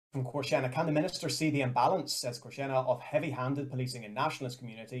From Corsiana, can the Minister see the imbalance, says Corsiana, of heavy-handed policing in nationalist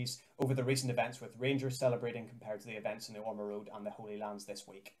communities over the recent events with Rangers celebrating compared to the events in the Ormer Road and the Holy Lands this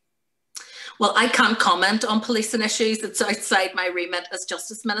week? Well, I can't comment on policing issues. It's outside my remit as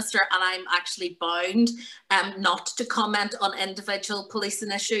Justice Minister, and I'm actually bound not to comment on individual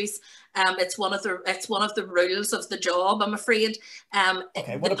policing issues. It's one of the rules of the job, I'm afraid.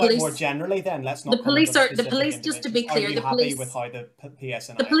 Okay, what about more generally then? Let's not comment on the police. Just to be clear, are you happy with how the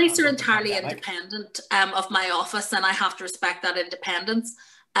PSNI? The police are entirely independent of my office, and I have to respect that independence.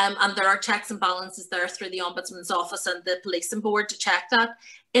 And there are checks and balances there through the Ombudsman's office and the policing board to check that.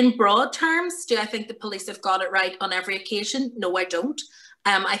 In broad terms, do I think the police have got it right on every occasion? No, I don't.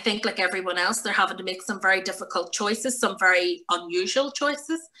 I think, like everyone else, they're having to make some very difficult choices, some very unusual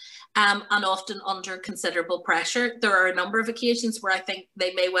choices, and often under considerable pressure. There are a number of occasions where I think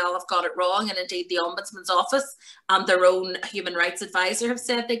they may well have got it wrong, and indeed the Ombudsman's office and their own human rights advisor have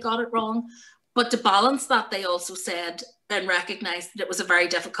said they got it wrong. But to balance that, they also said and recognised that it was a very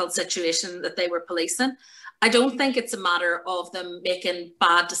difficult situation that they were policing. I don't think it's a matter of them making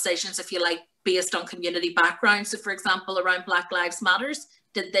bad decisions, if you like, based on community background. So, for example, around Black Lives Matters,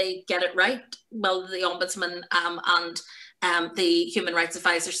 did they get it right? Well, the Ombudsman and the Human Rights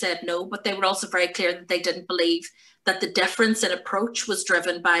Advisor said no, but they were also very clear that they didn't believe that the difference in approach was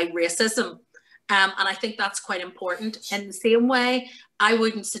driven by racism. And I think that's quite important. In the same way, I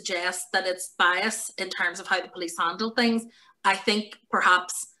wouldn't suggest that it's bias in terms of how the police handle things. I think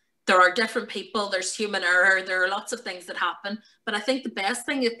perhaps there are different people, there's human error, there are lots of things that happen. But I think the best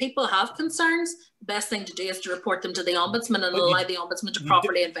thing, if people have concerns, the best thing to do is to report them to the Ombudsman and allow the Ombudsman to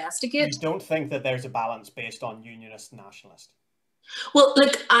properly investigate. You don't think that there's a balance based on unionist and nationalist? Well,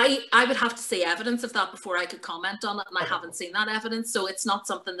 look, I would have to see evidence of that before I could comment on it, and I haven't seen that evidence, so it's not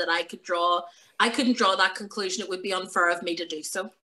something that I could draw. I couldn't draw that conclusion. It would be unfair of me to do so.